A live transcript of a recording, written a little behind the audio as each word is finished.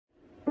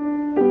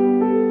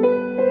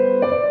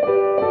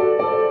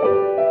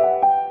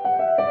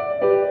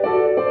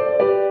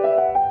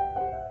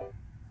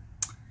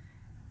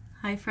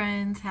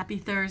friends, happy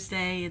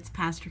Thursday. It's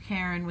Pastor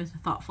Karen with a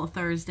Thoughtful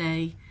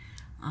Thursday.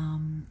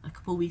 A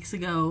couple weeks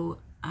ago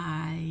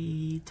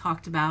I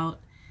talked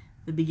about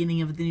the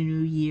beginning of the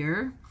new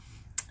year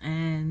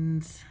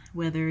and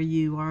whether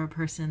you are a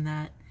person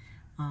that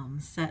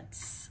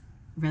sets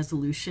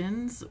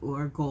resolutions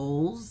or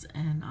goals,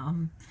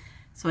 and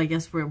so I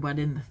guess we're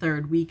in the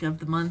third week of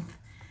the month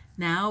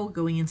now,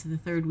 going into the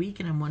third week,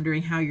 and I'm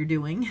wondering how you're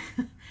doing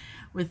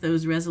with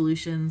those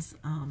resolutions.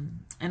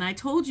 And I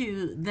told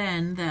you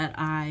then that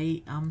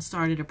I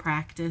started a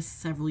practice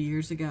several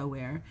years ago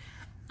where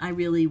I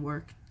really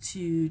work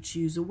to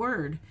choose a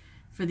word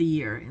for the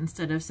year.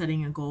 Instead of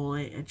setting a goal,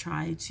 I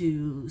try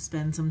to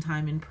spend some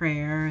time in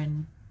prayer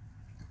and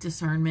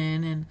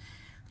discernment and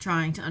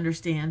trying to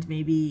understand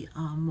maybe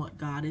what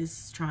God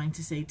is trying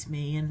to say to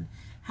me and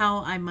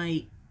how I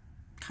might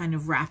kind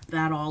of wrap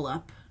that all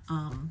up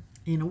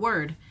in a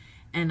word.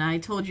 And I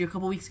told you a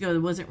couple weeks ago I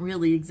wasn't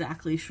really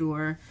exactly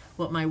sure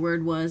what my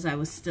word was. I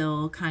was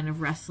still kind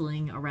of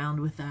wrestling around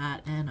with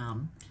that, and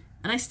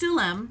I still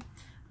am,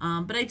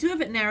 but I do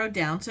have it narrowed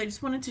down. So I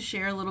just wanted to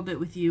share a little bit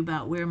with you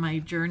about where my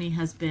journey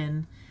has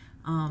been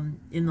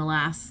in the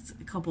last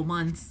couple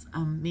months.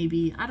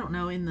 Maybe, I don't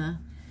know, in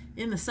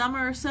the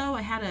summer or so,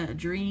 I had a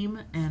dream,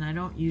 and I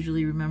don't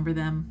usually remember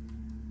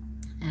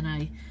them, and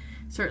I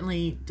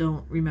certainly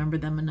don't remember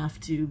them enough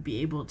to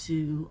be able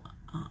to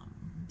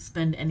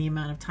spend any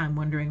amount of time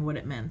wondering what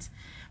it meant.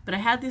 But I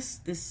had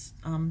this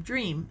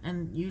dream,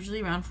 and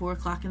usually around 4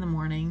 o'clock in the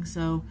morning,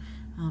 so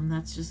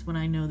that's just when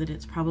I know that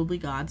it's probably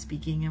God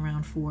speaking,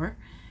 around 4.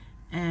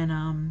 And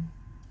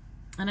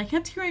I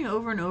kept hearing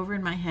over and over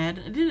in my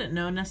head. I didn't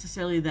know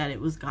necessarily that it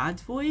was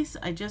God's voice.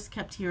 I just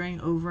kept hearing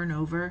over and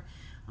over,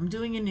 I'm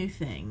doing a new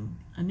thing.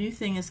 A new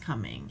thing is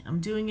coming. I'm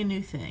doing a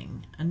new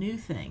thing. A new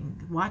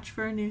thing. Watch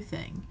for a new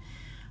thing.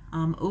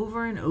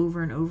 Over and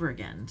over and over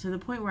again, to the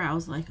point where I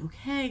was like,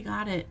 okay,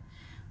 got it.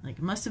 Like,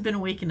 must have been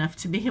awake enough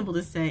to be able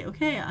to say,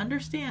 okay, I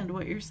understand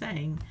what you're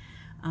saying.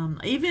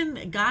 I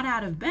even got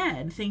out of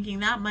bed thinking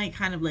that might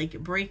kind of like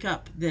break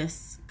up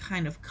this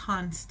kind of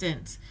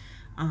constant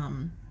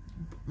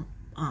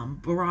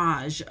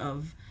barrage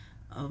of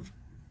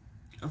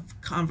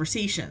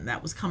conversation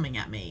that was coming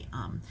at me.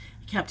 I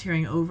kept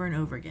hearing over and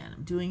over again,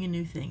 I'm doing a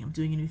new thing, I'm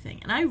doing a new thing.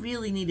 And I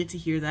really needed to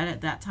hear that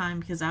at that time,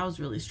 because I was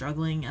really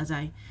struggling as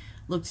I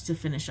looked to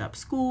finish up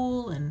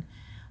school, and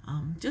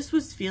just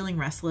was feeling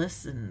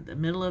restless in the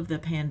middle of the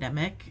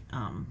pandemic.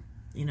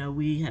 You know,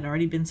 we had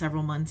already been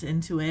several months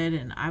into it,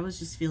 and I was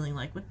just feeling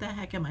like, what the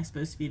heck am I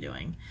supposed to be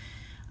doing?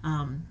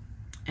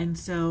 And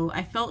so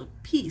I felt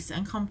peace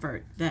and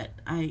comfort that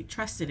I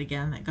trusted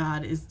again that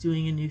God is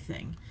doing a new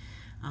thing.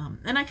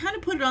 And I kind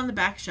of put it on the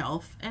back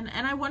shelf, and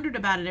I wondered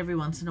about it every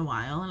once in a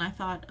while, and I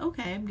thought,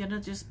 okay, I'm gonna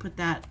just put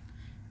that,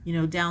 you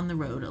know, down the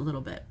road a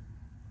little bit.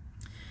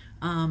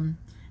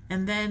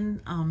 And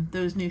then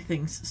those new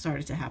things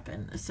started to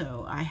happen.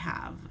 So I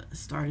have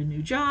started a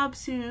new job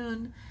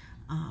soon,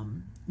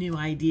 new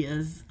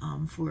ideas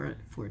for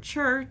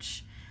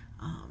church.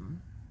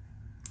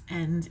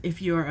 And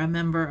if you're a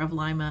member of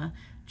Lima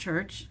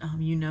Church,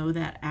 you know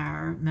that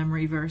our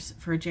memory verse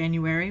for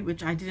January,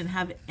 which I didn't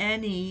have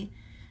any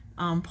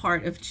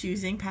part of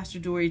choosing. Pastor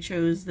Dory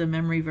chose the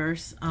memory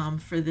verse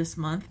for this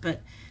month, but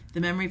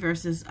the memory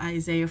verse is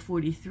Isaiah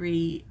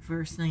 43,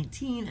 verse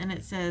 19, and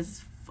it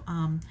says,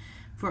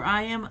 for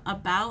I am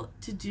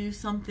about to do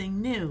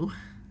something new.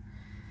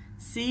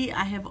 See,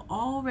 I have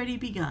already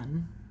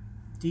begun.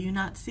 Do you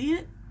not see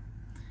it?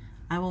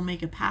 I will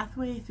make a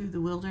pathway through the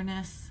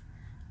wilderness.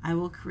 I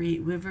will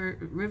create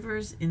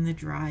rivers in the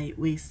dry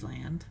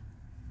wasteland.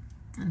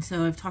 And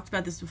so I've talked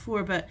about this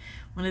before, but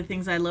one of the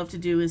things I love to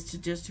do is to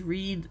just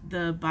read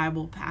the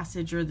Bible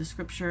passage or the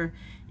scripture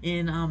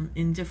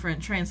in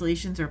different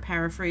translations or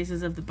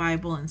paraphrases of the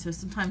Bible. And so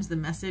sometimes the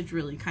Message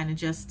really kind of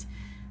just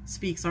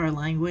speaks our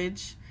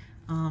language.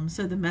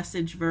 So the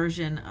Message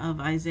version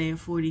of Isaiah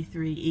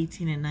 43,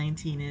 18 and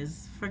 19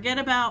 is, forget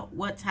about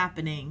what's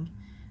happening.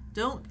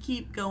 Don't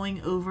keep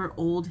going over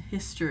old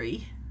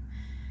history.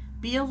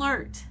 Be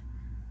alert.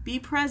 Be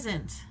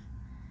present.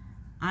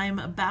 I'm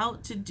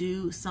about to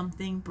do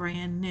something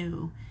brand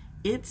new.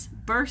 It's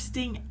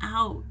bursting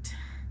out.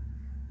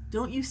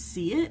 Don't you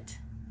see it?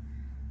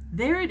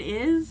 There it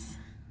is.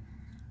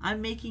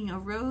 I'm making a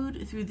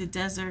road through the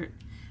desert,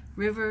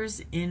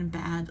 rivers in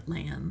bad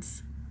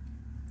lands.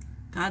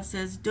 God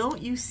says,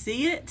 don't you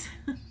see it?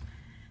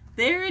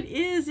 There it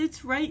is.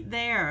 It's right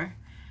there.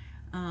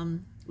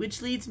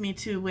 Which leads me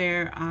to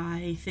where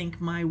I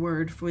think my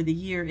word for the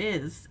year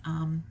is.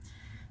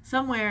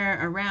 Somewhere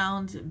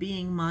around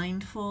being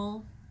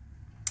mindful,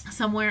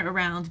 somewhere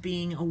around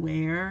being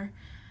aware,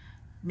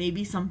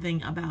 maybe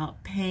something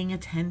about paying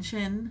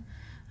attention.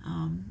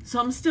 So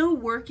I'm still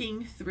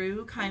working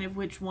through kind of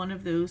which one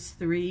of those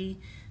three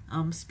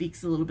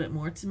speaks a little bit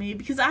more to me,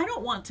 because I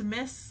don't want to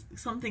miss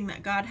something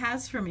that God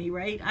has for me,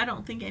 right? I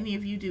don't think any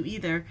of you do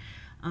either.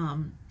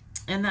 And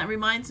that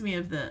reminds me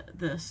of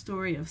the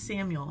story of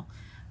Samuel,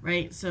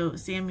 right? So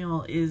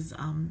Samuel is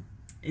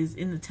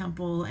in the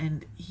temple,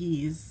 and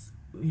he's,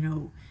 you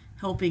know,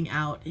 helping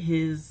out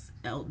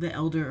the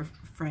elder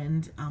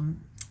friend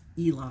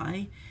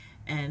Eli,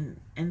 and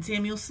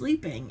Samuel's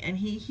sleeping, and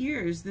he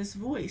hears this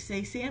voice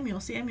say, "Samuel,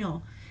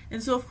 Samuel."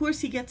 And so of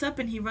course he gets up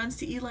and he runs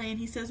to Eli and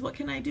he says, "What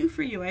can I do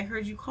for you? I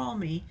heard you call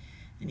me."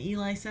 And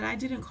Eli said, "I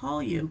didn't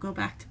call you. Go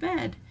back to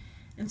bed."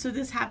 And so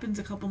this happens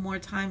a couple more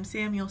times.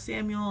 "Samuel,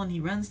 Samuel," and he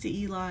runs to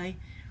Eli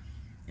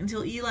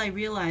until Eli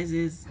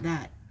realizes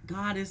that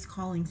God is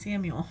calling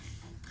Samuel,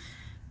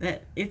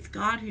 that it's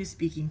God who's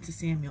speaking to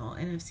Samuel.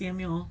 And if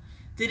Samuel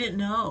didn't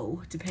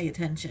know to pay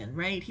attention,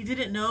 right? He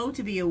didn't know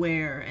to be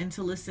aware and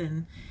to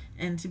listen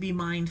and to be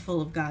mindful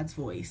of God's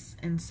voice.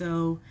 And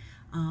so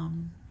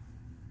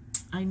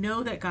I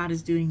know that God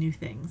is doing new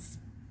things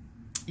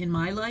in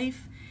my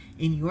life,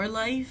 in your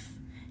life,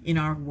 in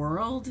our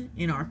world,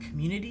 in our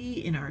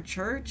community, in our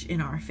church,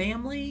 in our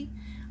family.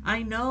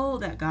 I know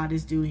that God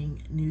is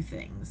doing new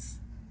things.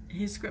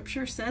 His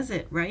scripture says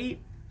it, right?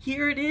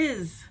 Here it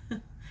is.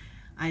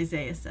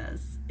 Isaiah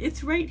says,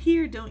 it's right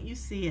here. Don't you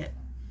see it?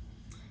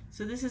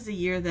 So this is a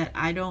year that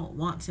I don't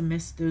want to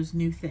miss those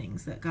new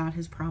things that God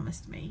has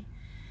promised me.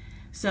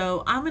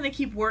 So I'm going to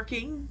keep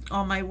working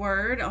on my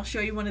word. I'll show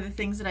you one of the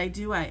things that I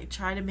do. I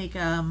try to make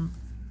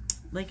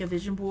like a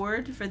vision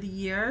board for the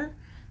year.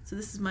 So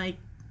this is my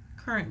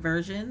current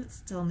version. It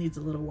still needs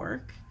a little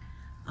work.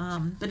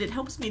 But it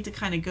helps me to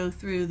kind of go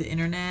through the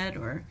internet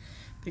or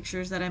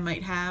pictures that I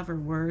might have or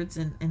words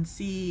and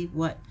see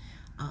what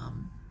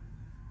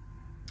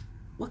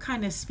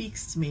kind of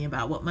speaks to me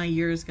about what my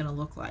year is going to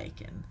look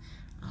like, and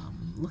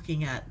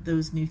looking at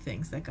those new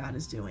things that God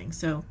is doing.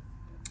 So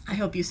I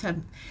hope you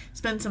spend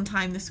some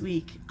time this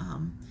week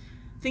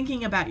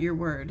thinking about your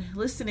word,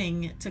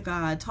 listening to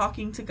God,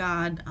 talking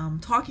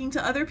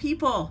to other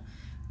people,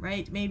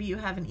 right? Maybe you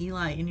have an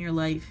Eli in your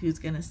life who's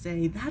going to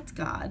say, "That's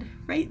God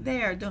right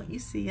there. Don't you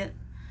see it?"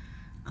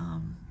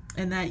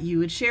 And that you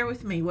would share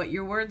with me what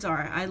your words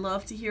are. I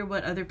love to hear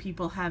what other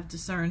people have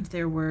discerned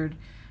their word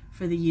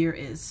for the year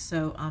is.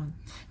 So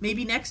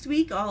maybe next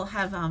week I'll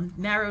have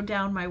narrowed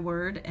down my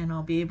word and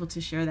I'll be able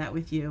to share that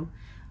with you.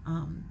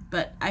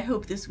 But I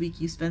hope this week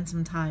you spend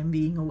some time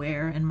being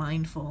aware and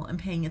mindful and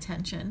paying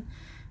attention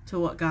to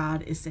what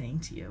God is saying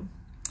to you.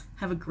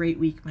 Have a great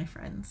week, my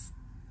friends.